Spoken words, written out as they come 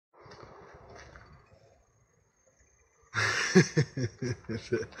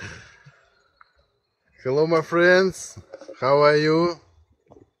Hello my friends, how are you?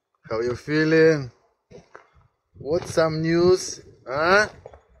 How you feeling? What's some news? Huh?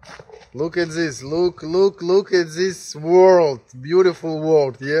 Look at this, look at this world, beautiful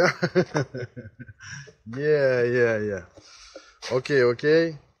world, yeah? Yeah.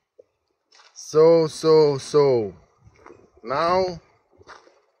 Okay. So, now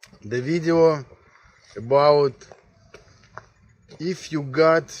the video about if you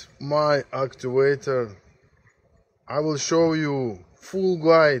got my actuator. I will show you full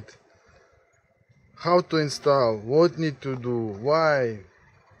guide how to install, what need to do, why,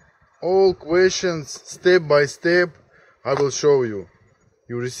 all questions step by step. I will show you.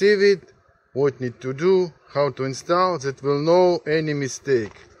 You receive it, what need to do, how to install, that will know any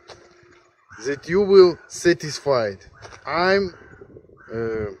mistake, that you will satisfied. I'm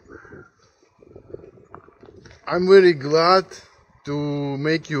very glad to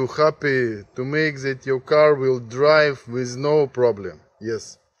make you happy, to make that your car will drive with no problem.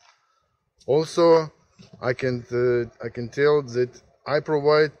 Yes. Also, I can tell that I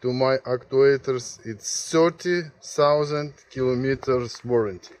provide to my actuators it's 30,000 kilometers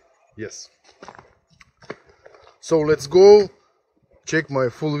warranty. Yes. So let's go check my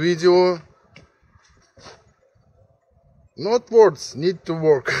full video. Not words, need to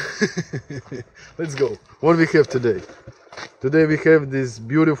work. Let's go. What we have today? Today we have this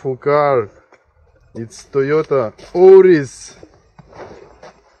beautiful car. It's Toyota Auris.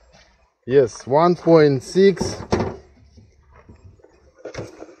 Yes, 1.6.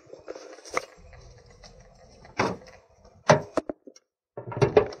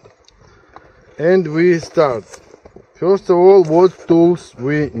 And we start. First of all, what tools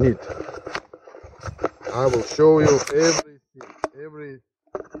we need. I will show you everything,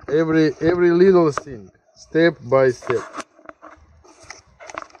 every little thing, step by step.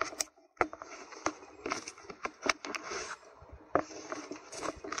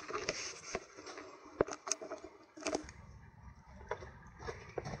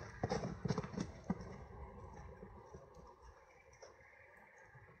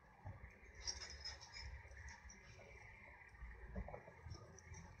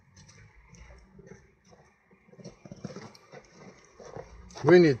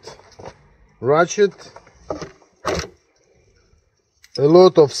 We need ratchet, a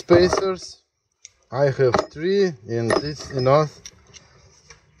lot of spacers. I have 3 and this enough,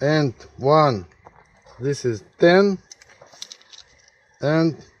 and 1. This is 10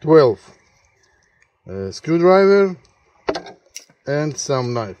 and 12. Screwdriver and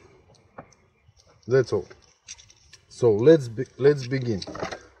some knife. That's all. So let's begin.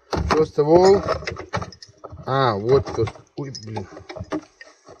 First of all, what first?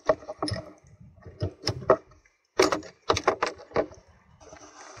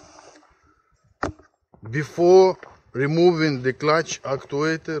 Before removing the clutch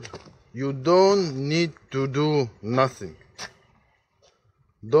actuator, you don't need to do nothing.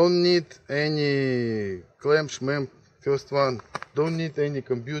 Don't need any clamp schmamp, first one. Don't need any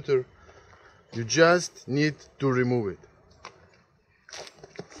computer. You just need to remove it.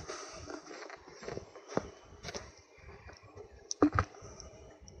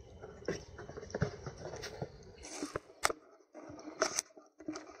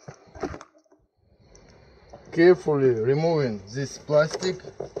 Carefully removing this plastic.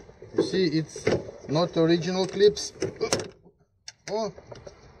 You see, it's not original clips. Oh,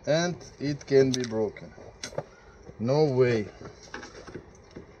 and it can be broken. No way.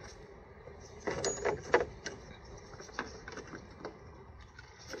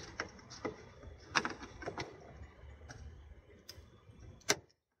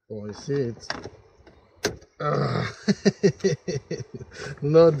 Oh, you see it.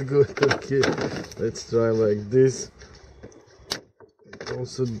 Not good. Okay, let's try like this. I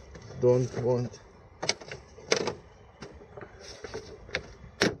also don't want.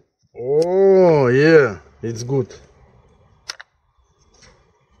 Oh yeah, it's good.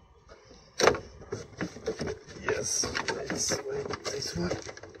 Yes, let's wait this one.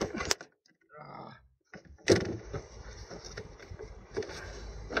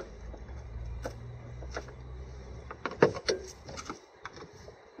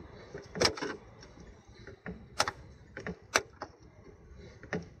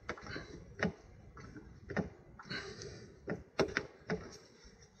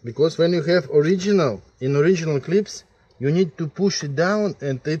 Because when you have original clips, you need to push it down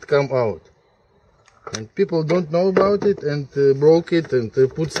and it come out. And people don't know about it and broke it and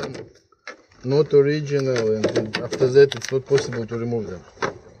put some not original, and after that it's not possible to remove them.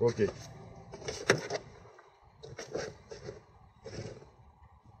 Okay.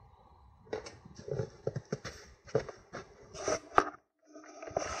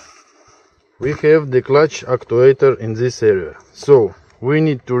 we have the clutch actuator in this area. So we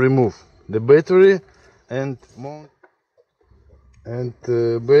need to remove the battery and mount, and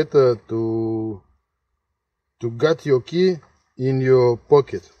better to get your key in your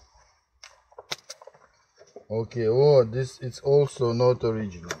pocket. Okay, oh, this is also not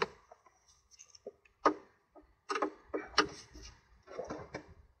original.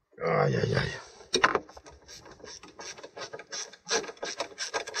 Ay, ay, ay.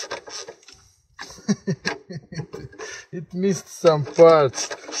 It missed some parts.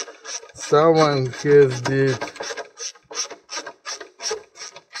 Someone has did.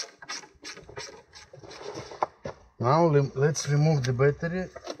 Now let's remove the battery.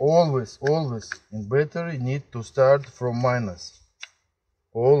 Always in battery need to start from minus.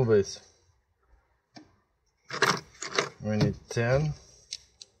 Always. We need 10.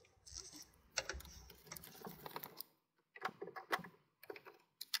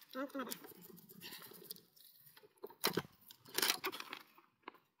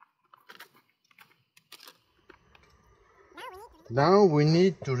 Now we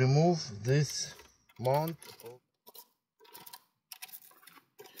need to remove this mount.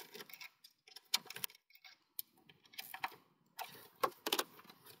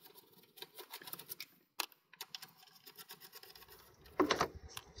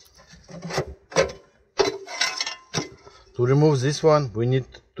 To remove this one, we need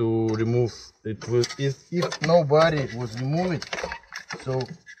to remove it with, if nobody was remove it. So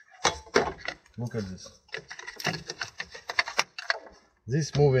look at this.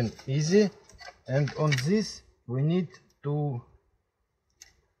 This moving easy, and on this we need to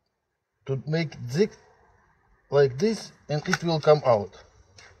make zig like this, and it will come out.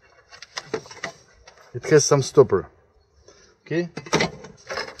 It has some stopper. Okay.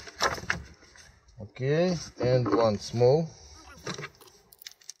 Okay, and one small.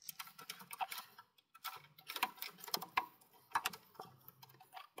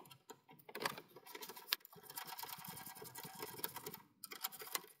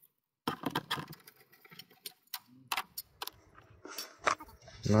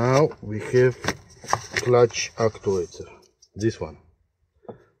 Now we have clutch actuator. This one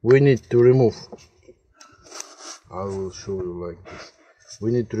we need to remove. I will show you like this.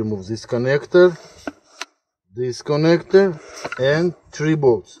 We need to remove this connector, and 3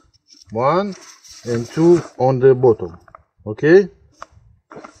 bolts, 1 and 2 on the bottom. Okay,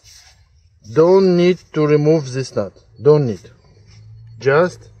 don't need to remove this nut, don't need,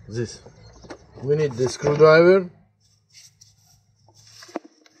 just this. We need the screwdriver,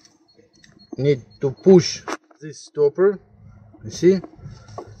 need to push this stopper, you see,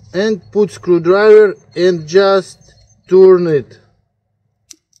 and put screwdriver and just turn it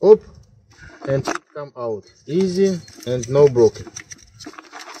up, and it come out easy and no broken.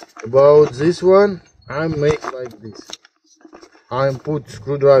 About this one, I make like this. I put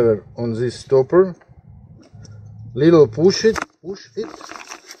screwdriver on this stopper, little push it,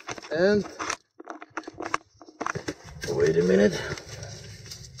 and wait a minute.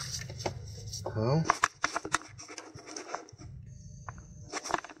 How?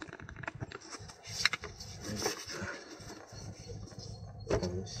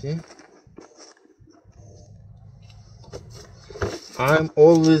 See, I'm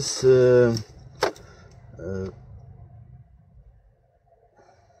always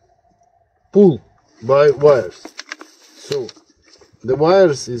pull by wires, so the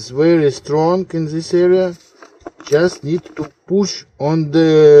wires is very strong in this area. Just need to push on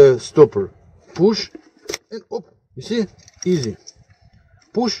the stopper, push and up, you see, easy,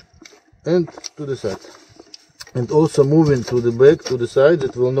 push and to the side. And also moving to the back, to the side,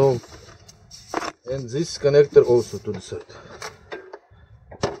 it will know. And this connector also to the side.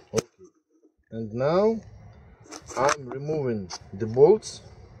 Okay. And now I'm removing the bolts.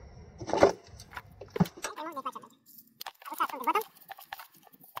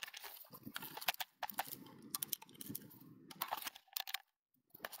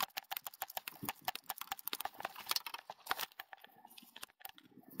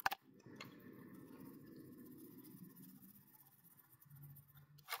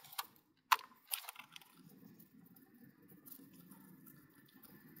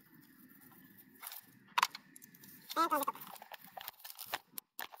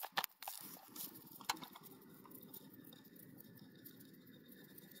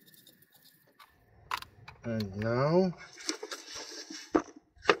 And now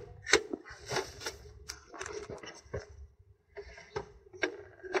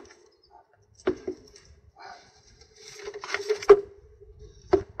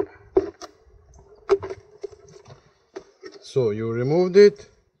so you removed it.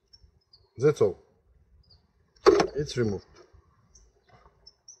 That's all. It's removed.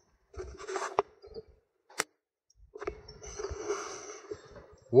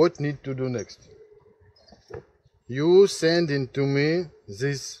 What need to do next? You send in to me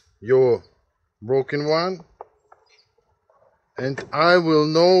this your broken one, and I will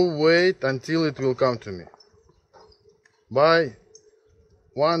not wait until it will come to me.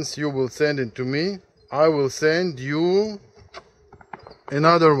 Once you will send it to me, I will send you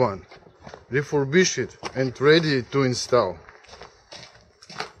another one, refurbish it and ready to install.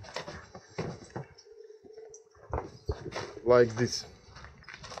 Like this.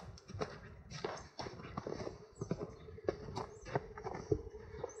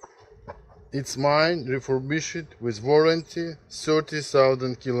 It's mine, refurbished with warranty,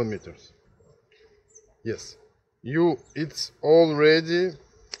 30,000 kilometers. Yes, it's already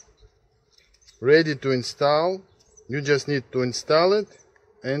ready to install. You just need to install it,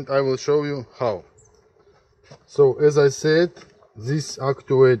 and I will show you how. So, as I said, this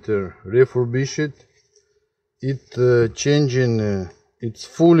actuator refurbished, it's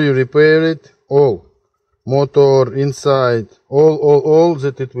fully repaired, all. Motor inside, all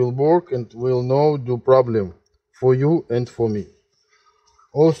that it will work and will no do problem for you and for me.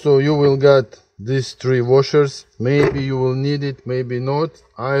 Also, you will get these 3 washers. Maybe you will need it, maybe not,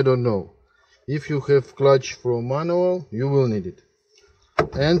 I don't know. If you have clutch from manual, you will need it.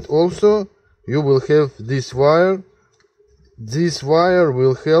 And also you will have this wire. This wire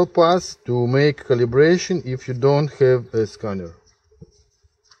will help us to make calibration if you don't have a scanner.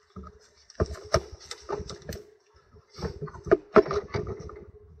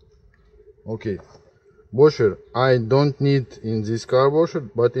 Okay, washer I don't need in this car washer,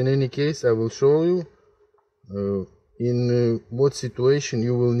 but in any case I will show you in what situation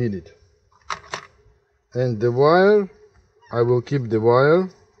you will need it. And the wire, I will keep the wire,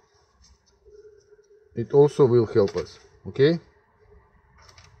 it also will help us. Okay,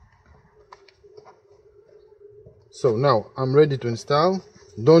 so now I'm ready to install.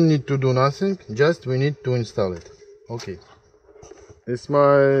 Don't need to do nothing, just we need to install it. Okay, it's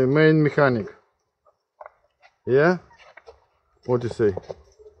my main mechanic. Yeah, what do you say?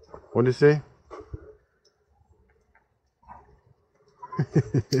 What do you say?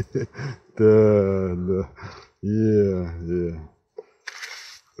 Yeah,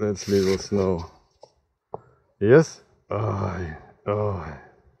 let's leave it snow. Yes.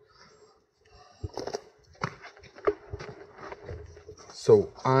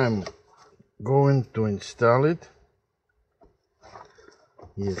 So I'm going to install it.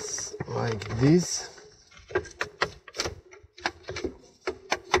 Yes, like this.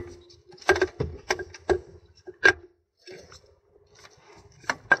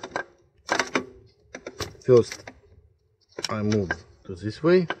 First I move to this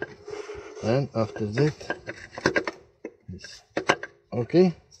way, and after that this.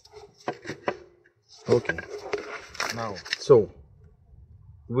 Okay, now so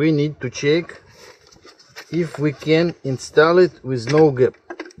we need to check if we can install it with no gap.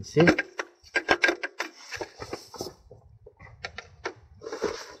 You see,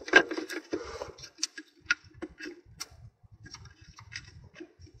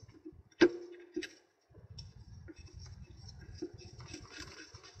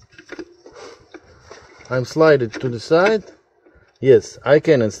 I'm slide it to the side. Yes, I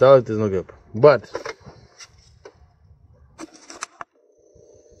can install it with no gap, but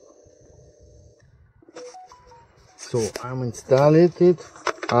so I'm installing it.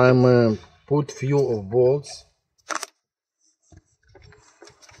 I'm put few of bolts.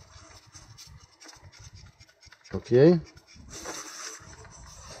 Okay,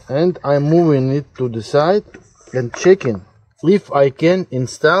 and I'm moving it to the side and checking if I can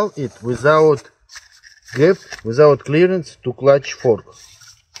install it without gap, without clearance to clutch fork.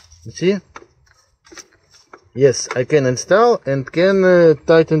 You see? Yes, I can install and can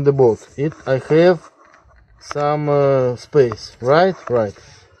tighten the bolt. I have some space, right?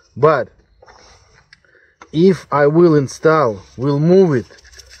 But if I will install, will move it,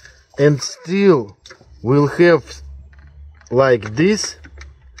 and still will have like this,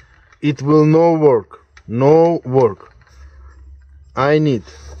 it will no work.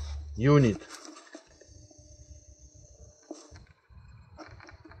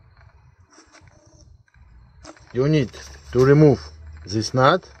 You need to remove this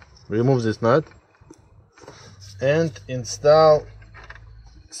nut, and install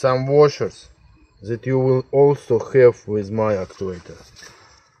some washers that you will also have with my actuator,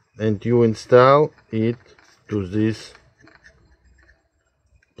 and you install it to this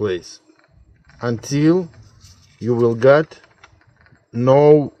place until you will get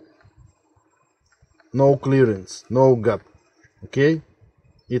no no clearance, no gap. Okay,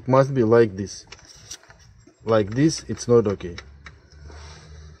 it must be like this. Like this, it's not okay.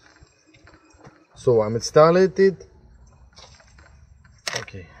 So I'm installing it.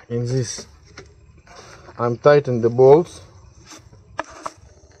 Okay, in this I'm tightening the bolts.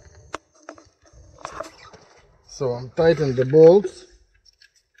 So I'm tightening the bolts.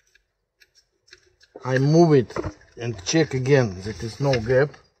 I move it and check again that there is no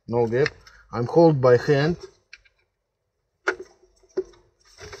gap. No gap. I'm hold by hand.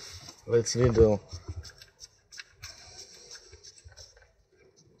 Let's read the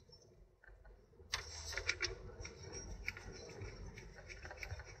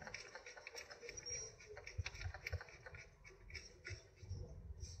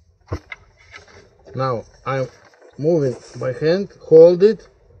now I'm moving by hand, hold it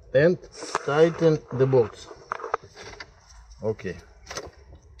and tighten the bolts. Okay.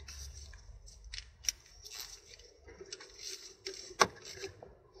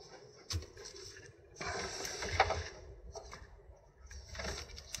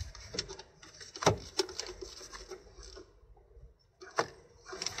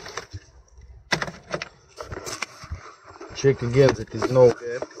 Check again that there is no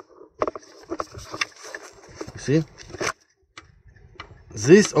gap. See?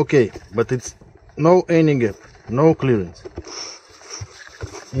 This okay, but it's no any gap, no clearance.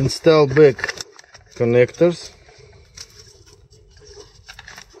 Install back connectors.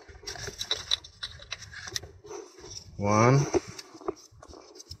 One.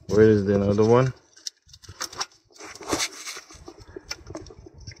 Where is the another one?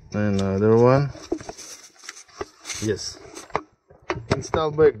 Another one. Yes.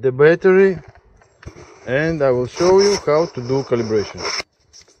 Install back the battery. And I will show you how to do calibration.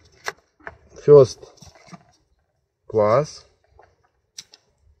 First, plus.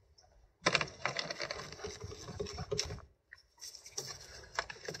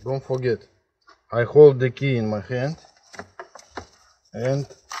 Don't forget, I hold the key in my hand and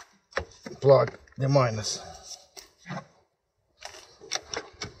plug the minus.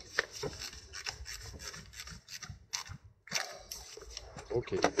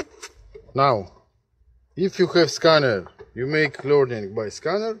 Okay. Now, if you have scanner, you make learning by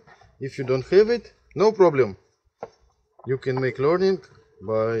scanner. If you don't have it, no problem. You can make learning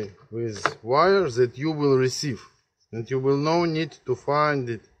by with wires that you will receive, and you will no need to find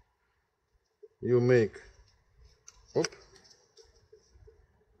it. You make up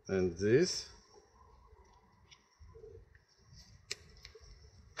and this.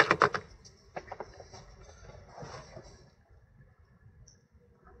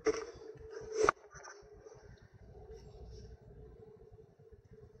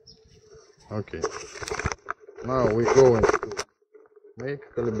 Okay, now we're going to make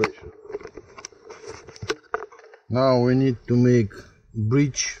calibration. Now we need to make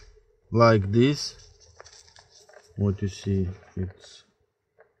bridge like this. What you see, it's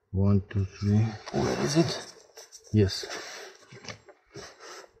 1, 2, 3. Where is it? Yes,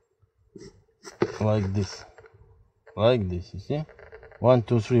 like this, you see, 1,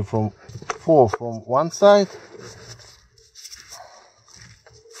 2, 3 from 4 from one side.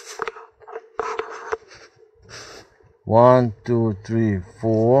 One, 2, 3,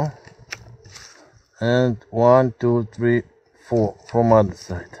 4, and 1, 2, 3, 4 from other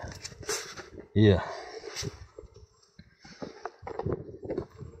side. Yeah.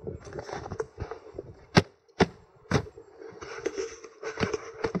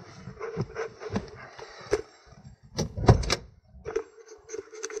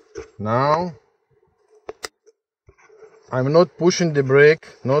 Now I'm not pushing the brake,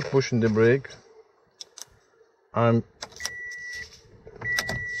 I'm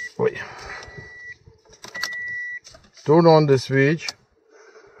turn on the switch,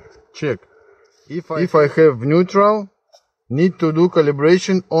 check. If I have neutral, need to do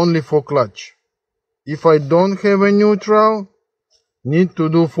calibration only for clutch. If I don't have a neutral, need to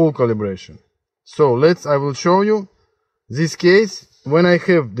do full calibration. So I will show you this case when I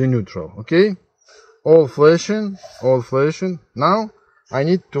have the neutral. Okay, all flashing. Now I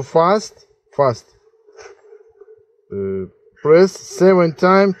need to fast press 7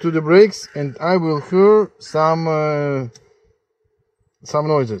 times to the brakes, and I will hear some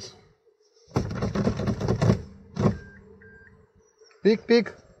noises.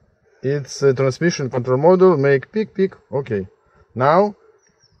 Pick. It's a transmission control module. Make pick. Okay. Now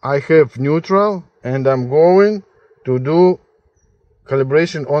I have neutral, and I'm going to do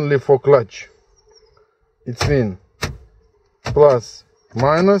calibration only for clutch. It's mean plus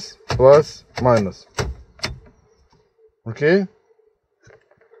minus. Okay.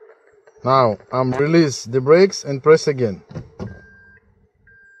 Now I'm release the brakes and press again.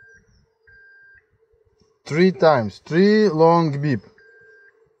 3 times, 3 long beep.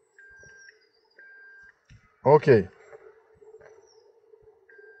 Okay.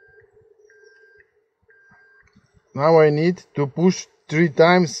 Now I need to push 3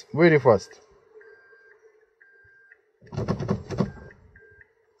 times very fast.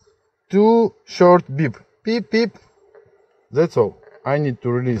 2 short beep. Beep, beep. That's all. I need to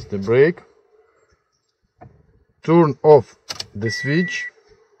release the brake. Turn off the switch.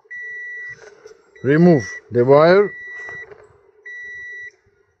 Remove the wire.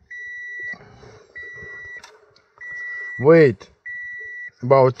 Wait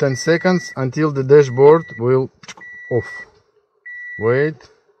about 10 seconds until the dashboard will off. Wait,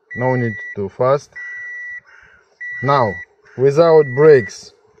 no need too fast. Now, without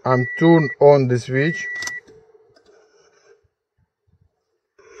brakes, I'm turn on the switch.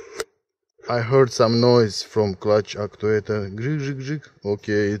 I heard some noise from clutch actuator. Grig, grig, grig.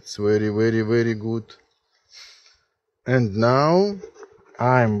 Okay, it's very good. And now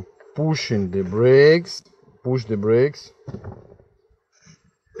I'm pushing the brakes. Push the brakes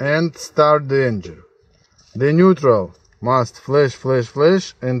and start the engine. The neutral must flash, flash,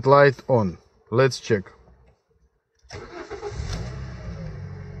 flash and light on. Let's check.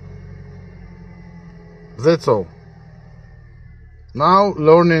 That's all. Now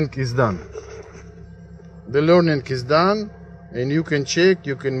learning is done. The learning is done and you can check,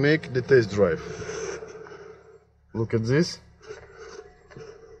 you can make the test drive. Look at this.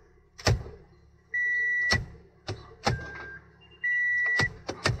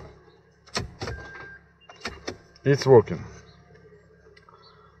 It's working.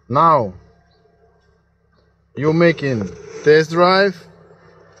 Now you making test drive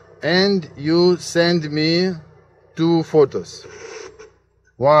and you send me 2 photos.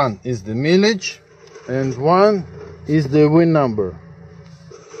 One is the mileage and one is the VIN number.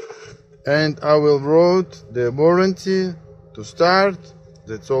 And I will write the warranty to start.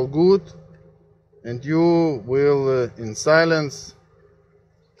 That's all good. And you will in silence.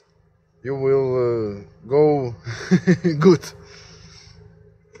 You will go good.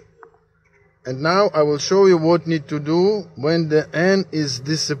 And now I will show you what need to do when the N is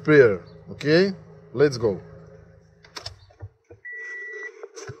disappear. Okay, let's go.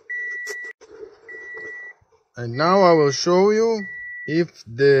 And now I will show you if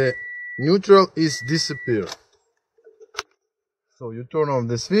the neutral is disappear. So you turn on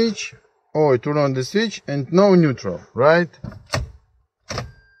the switch, or you turn on the switch and no neutral, right?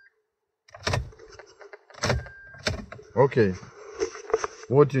 Okay,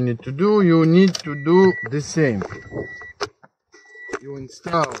 what you need to do, you need to do the same. You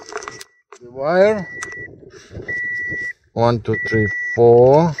install the wire, 1, 2, 3,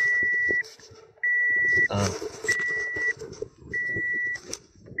 4.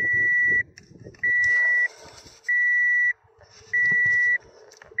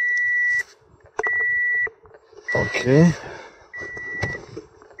 Okay.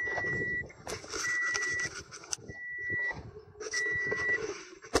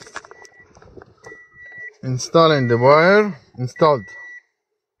 Installing the wire, installed.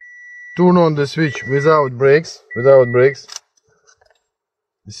 Turn on the switch without brakes,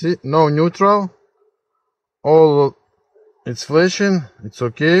 You see, no neutral. All it's flashing, it's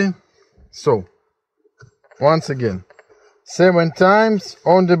okay. So, once again, 7 times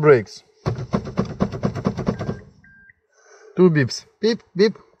on the brakes. 2 beeps, beep,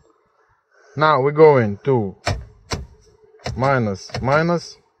 beep. Now we're going to minus,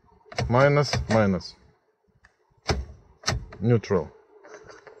 minus, minus, minus. Neutral.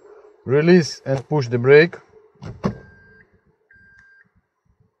 Release and push the brake.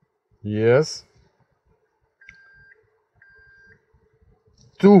 Yes.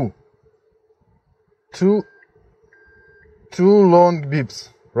 2 long beeps,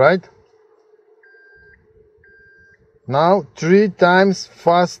 right? Now 3 times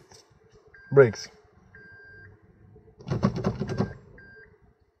fast brakes.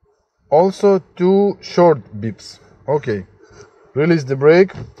 Also 2 short beeps. Okay. Release the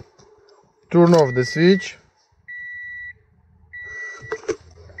brake. Turn off the switch.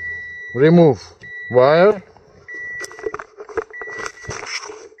 Remove wire.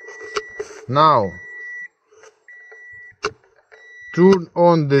 Now turn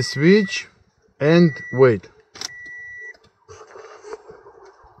on the switch and wait.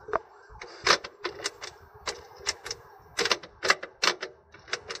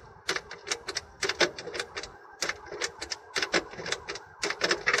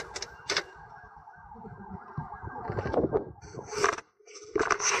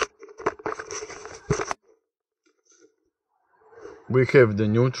 we have the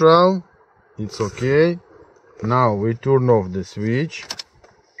neutral, it's okay. Now we turn off the switch.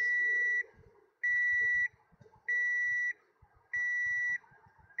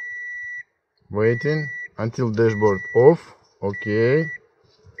 Waiting until dashboard off, okay.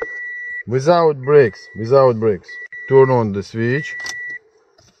 Without brakes, turn on the switch.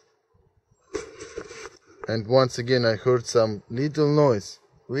 And once again I heard some little noise.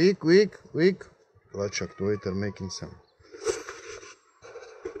 Quick. Clutch actuator making sound.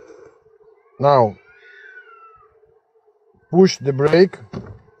 Now push the brake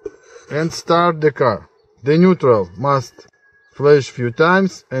and start the car. The neutral must flash few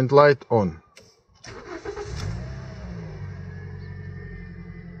times and light on.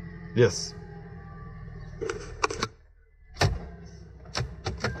 Yes.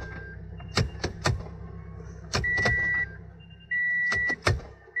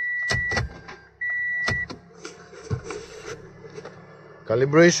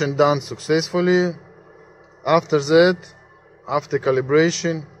 Calibration done successfully. After that, after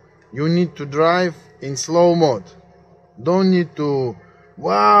calibration, you need to drive in slow mode. Don't need to,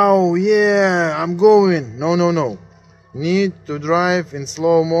 wow, yeah, I'm going. No. Need to drive in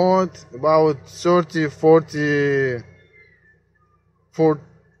slow mode about 30, 40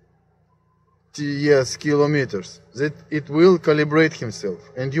 kilometers. That it will calibrate himself,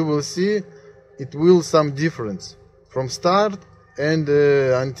 and you will see it will some difference from start and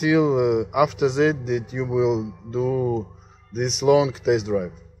until after that you will do this long test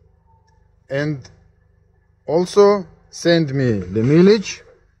drive. And also send me the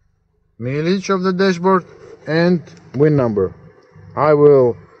mileage of the dashboard and VIN number. I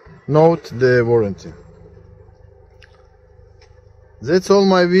will note the warranty. That's all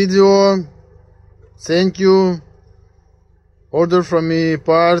my video. Thank you. Order from me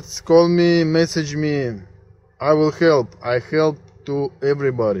parts, call me, message me. I will help. I help to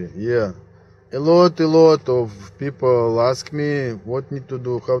everybody. Yeah. A lot of people ask me what need to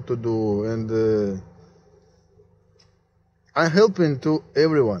do, how to do, and I'm helping to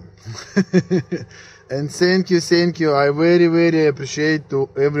everyone. And thank you. I very appreciate to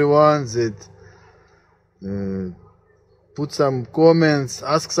everyone that put some comments,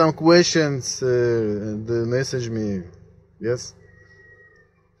 ask some questions, and message me. Yes.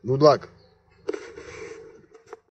 Good luck.